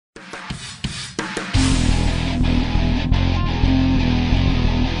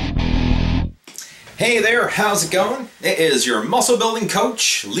Hey there, how's it going? It is your muscle building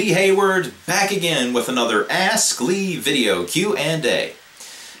coach, Lee Hayward, back again with another Ask Lee video Q&A.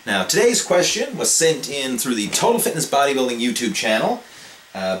 Now today's question was sent in through the Total Fitness Bodybuilding YouTube channel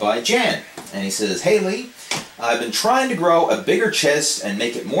by Jan. And he says, "Hey Lee, I've been trying to grow a bigger chest and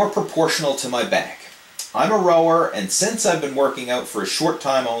make it more proportional to my back. I'm a rower, and since I've been working out for a short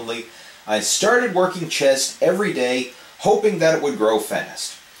time only, I started working chest every day, hoping that it would grow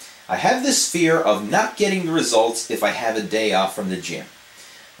fast. I have this fear of not getting the results if I have a day off from the gym.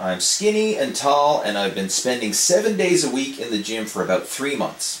 I'm skinny and tall, and I've been spending 7 days a week in the gym for about 3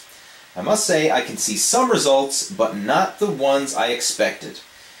 months. I must say I can see some results, but not the ones I expected.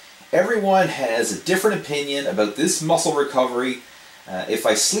 Everyone has a different opinion about this muscle recovery. If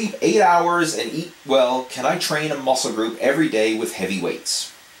I sleep 8 hours and eat well, can I train a muscle group every day with heavy weights?"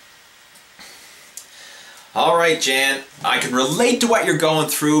 Alright Jan, I can relate to what you're going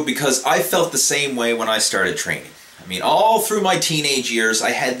through because I felt the same way when I started training. I mean, all through my teenage years, I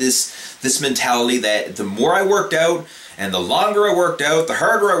had this mentality that the more I worked out, and the longer I worked out, the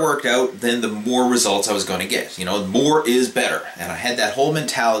harder I worked out, then the more results I was going to get. You know, more is better. And I had that whole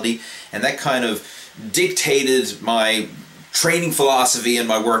mentality, and that kind of dictated my training philosophy and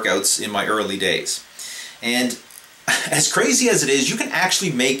my workouts in my early days. And as crazy as it is, you can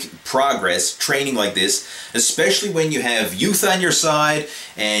actually make progress training like this, especially when you have youth on your side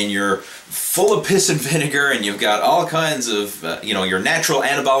and you're full of piss and vinegar and you've got all kinds of, your natural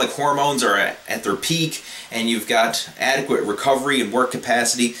anabolic hormones are at their peak and you've got adequate recovery and work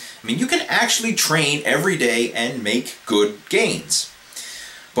capacity. I mean, you can actually train every day and make good gains.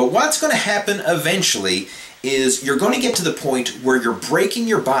 But what's going to happen eventually is you're going to get to the point where you're breaking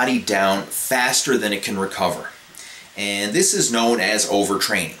your body down faster than it can recover. And this is known as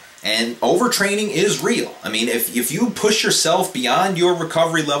overtraining. And overtraining is real. I mean, if you push yourself beyond your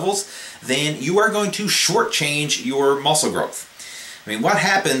recovery levels, then you are going to shortchange your muscle growth. I mean, what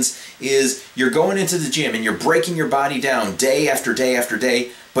happens is you're going into the gym and you're breaking your body down day after day after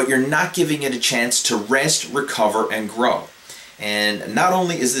day, but you're not giving it a chance to rest, recover, and grow. And not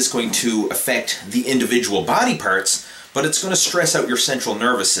only is this going to affect the individual body parts, but it's going to stress out your central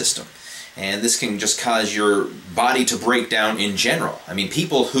nervous system. And this can just cause your body to break down in general. I mean,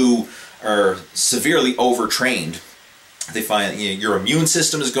 people who are severely overtrained, they find your immune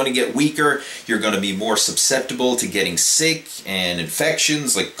system is going to get weaker, you're going to be more susceptible to getting sick and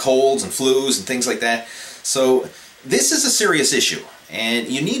infections like colds and flus and things like that. So this is a serious issue, and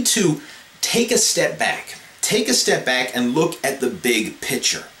you need to take a step back. Take a step back and look at the big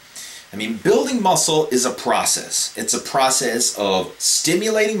picture. I mean, building muscle is a process. It's a process of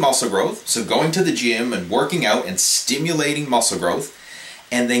stimulating muscle growth, so going to the gym and working out and stimulating muscle growth,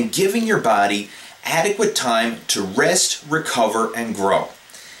 and then giving your body adequate time to rest, recover, and grow.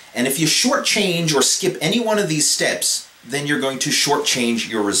 And if you shortchange or skip any one of these steps, then you're going to shortchange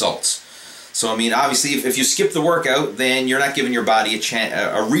your results. So, I mean, obviously, if you skip the workout, then you're not giving your body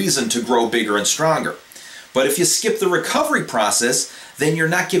a reason to grow bigger and stronger. But if you skip the recovery process, then you're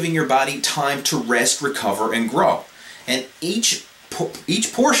not giving your body time to rest, recover, and grow. And each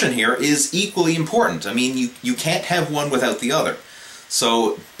portion here is equally important. I mean, you can't have one without the other.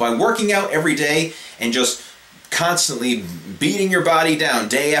 So by working out every day and just constantly beating your body down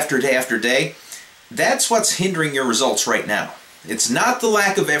day after day after day, that's what's hindering your results right now. It's not the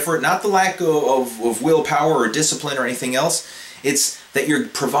lack of effort, not the lack of willpower or discipline or anything else. It's that you're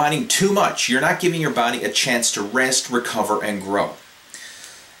providing too much. You're not giving your body a chance to rest, recover, and grow.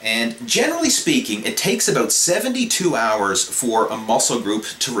 And generally speaking, it takes about 72 hours for a muscle group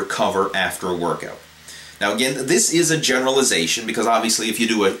to recover after a workout. Now again, this is a generalization because obviously if you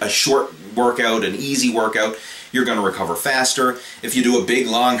do a short workout, an easy workout, you're going to recover faster. If you do a big,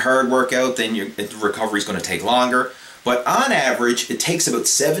 long, hard workout, then the recovery is going to take longer. But on average, it takes about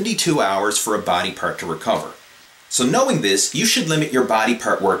 72 hours for a body part to recover. So knowing this, you should limit your body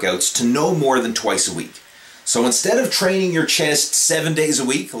part workouts to no more than twice a week. So instead of training your chest 7 days a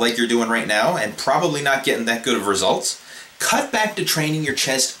week like you're doing right now and probably not getting that good of results, cut back to training your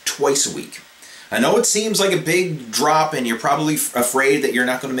chest twice a week. I know it seems like a big drop and you're probably afraid that you're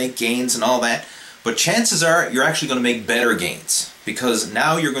not going to make gains and all that, but chances are you're actually going to make better gains because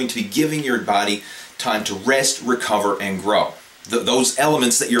now you're going to be giving your body time to rest, recover, and grow. Those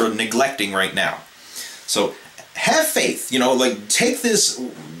elements that you're neglecting right now. So have faith, like take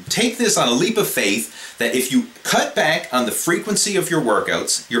this on a leap of faith that if you cut back on the frequency of your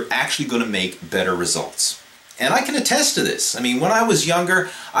workouts, you're actually going to make better results. And I can attest to this. I mean, when I was younger,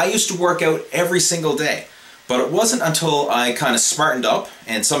 I used to work out every single day. But it wasn't until I kind of smartened up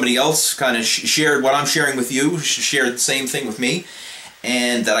and somebody else kind of shared what I'm sharing with you, shared the same thing with me,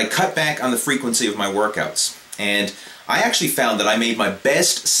 and that I cut back on the frequency of my workouts. And I actually found that I made my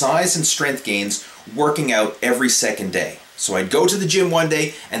best size and strength gains working out every second day. So I'd go to the gym one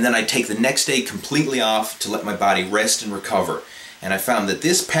day and then I'd take the next day completely off to let my body rest and recover. And I found that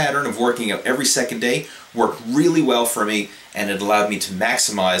this pattern of working out every second day worked really well for me, and it allowed me to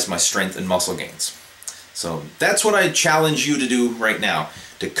maximize my strength and muscle gains. So that's what I challenge you to do right now,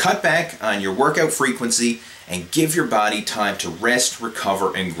 to cut back on your workout frequency and give your body time to rest,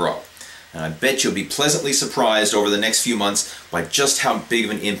 recover, and grow. And I bet you'll be pleasantly surprised over the next few months by just how big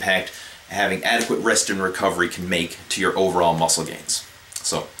of an impact having adequate rest and recovery can make to your overall muscle gains.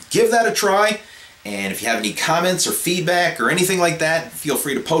 So give that a try, and if you have any comments or feedback or anything like that, feel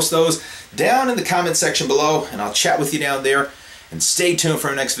free to post those down in the comment section below, and I'll chat with you down there. And stay tuned for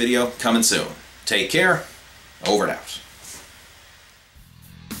our next video coming soon. Take care. Over and out.